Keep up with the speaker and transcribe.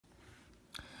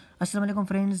Assalamualaikum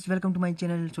friends, welcome to my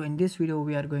channel. So in this video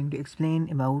we are going to explain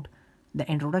about the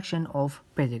introduction of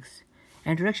physics.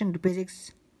 Introduction to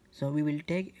physics. So we will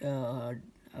take a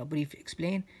brief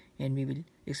explain and we will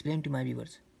explain to my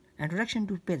viewers. Introduction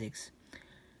to physics.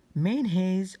 Man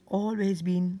has always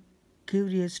been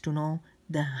curious to know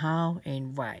the how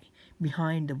and why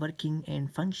behind the working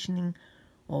and functioning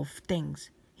of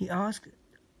things. He asked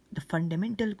the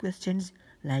fundamental questions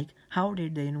like how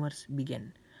did the universe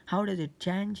begin? How does it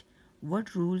change?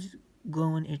 What rules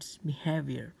govern its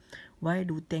behavior? Why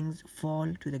do things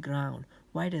fall to the ground?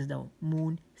 Why does the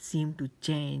moon seem to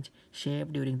change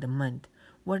shape during the month?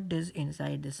 What does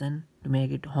inside the sun to make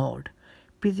it hot?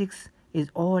 Physics is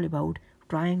all about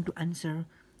trying to answer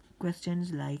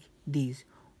questions like these.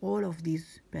 All of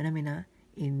these phenomena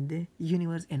in the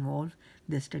universe involve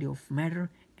the study of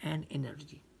matter and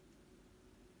energy.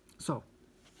 So,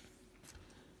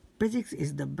 physics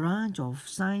is the branch of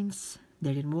science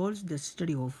that involves the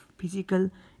study of physical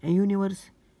and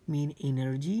universe, mean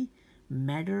energy,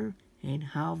 matter, and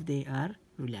how they are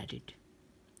related.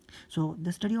 So,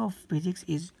 the study of physics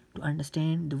is to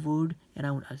understand the world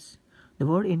around us, the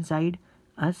world inside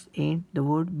us, and the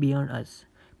world beyond us.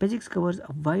 Physics covers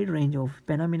a wide range of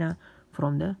phenomena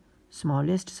from the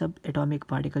smallest subatomic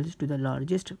particles to the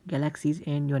largest galaxies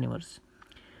and universe.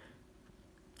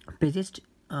 Physicists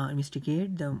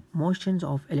investigate the motions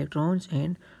of electrons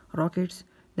and rockets,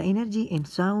 the energy in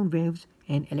sound waves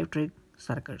and electric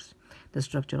circuits, the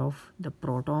structure of the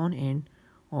proton and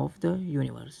of the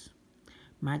universe.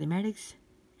 Mathematics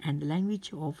and the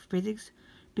language of physics.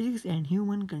 Physics and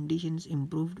human conditions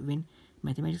improved when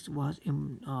mathematics was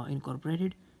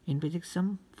incorporated in physics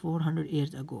some 400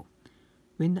 years ago.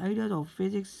 When the ideas of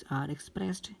physics are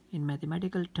expressed in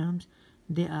mathematical terms,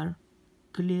 they are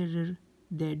clearer.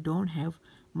 They don't have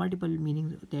multiple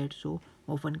meanings that so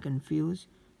often confuse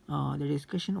the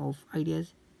discussion of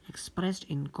ideas expressed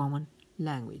in common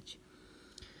language.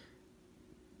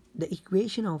 The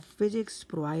equation of physics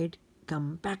provide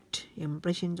compact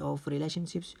impressions of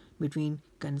relationships between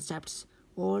concepts.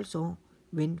 Also,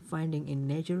 when finding in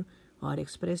nature are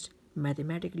expressed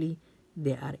mathematically,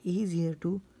 they are easier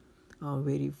to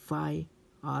verify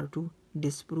or to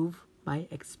disprove by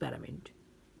experiment.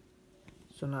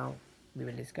 So now we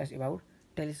will discuss about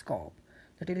telescope.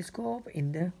 The telescope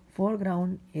in the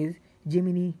foreground is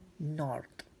Gemini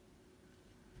North,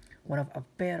 one of a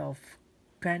pair of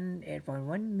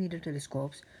 28.1 meter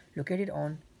telescopes located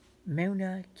on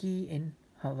Mauna Kea in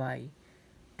Hawaii.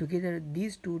 Together,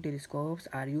 these two telescopes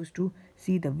are used to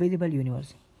see the visible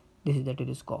universe. This is the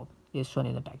telescope, is shown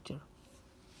in the picture.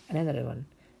 Another one.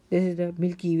 This is the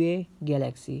Milky Way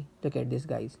galaxy. Look at this,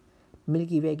 guys.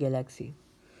 Milky Way galaxy.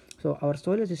 So, our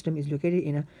solar system is located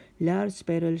in a large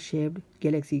spiral shaped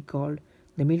galaxy called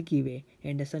the Milky Way,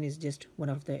 and the Sun is just one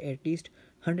of the at least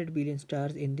 100 billion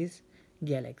stars in this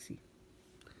galaxy.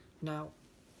 Now,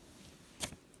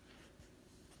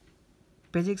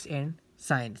 physics and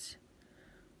science.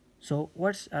 So,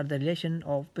 what are the relation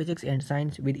of physics and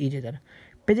science with each other?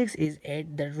 Physics is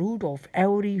at the root of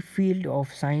every field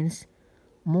of science.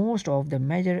 Most of the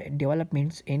major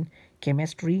developments in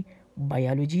chemistry,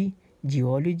 biology,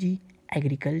 geology,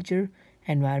 agriculture,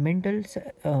 environmental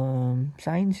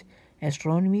science,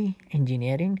 astronomy,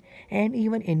 engineering, and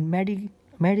even in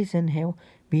medicine have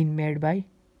been made by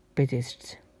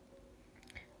physicists.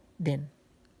 Then,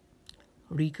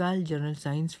 recall Journal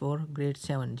Science for Grade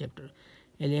 7 Chapter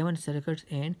 11 Circuits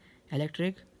and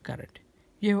Electric Current.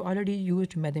 You have already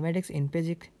used mathematics in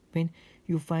physics when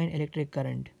you find electric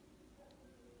current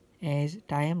as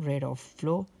time rate of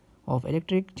flow of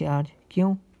electric charge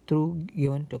Q through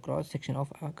given to cross section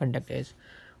of a conductor.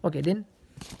 Okay, then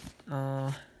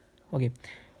okay,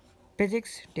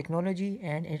 physics, technology,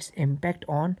 and its impact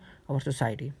on our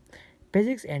society.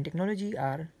 Physics and technology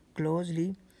are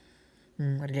closely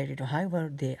related. However,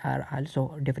 they are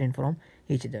also different from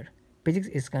each other. Physics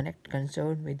is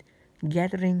concerned with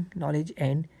gathering knowledge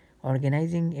and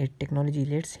organizing it. Technology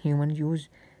lets humans use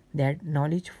that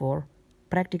knowledge for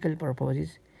practical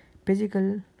purposes.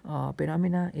 Physical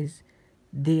phenomena is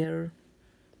there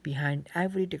behind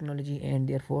every technology, and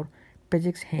therefore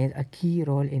physics has a key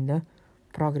role in the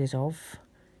progress of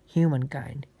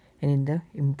humankind and in the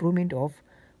improvement of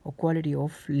quality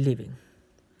of living.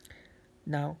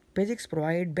 Now, physics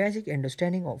provide basic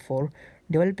understanding for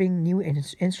developing new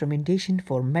instrumentation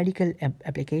for medical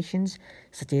applications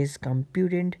such as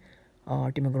computed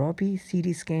tomography,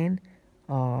 CT scan,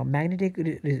 magnetic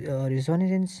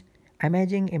resonance,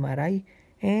 imaging (MRI),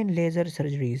 and laser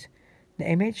surgeries. The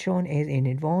image shown is an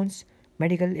advanced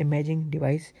medical imaging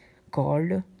device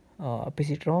called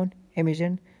positron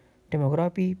emission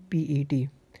tomography (PET).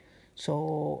 So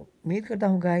उम्मीद करता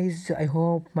हूँ guys, I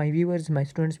hope my viewers, my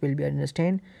students will be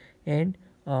understand and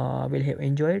will have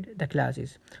enjoyed the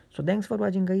classes. So thanks for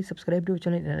watching guys. Subscribe to our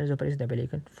channel and also press the bell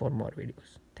icon for more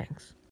videos. Thanks.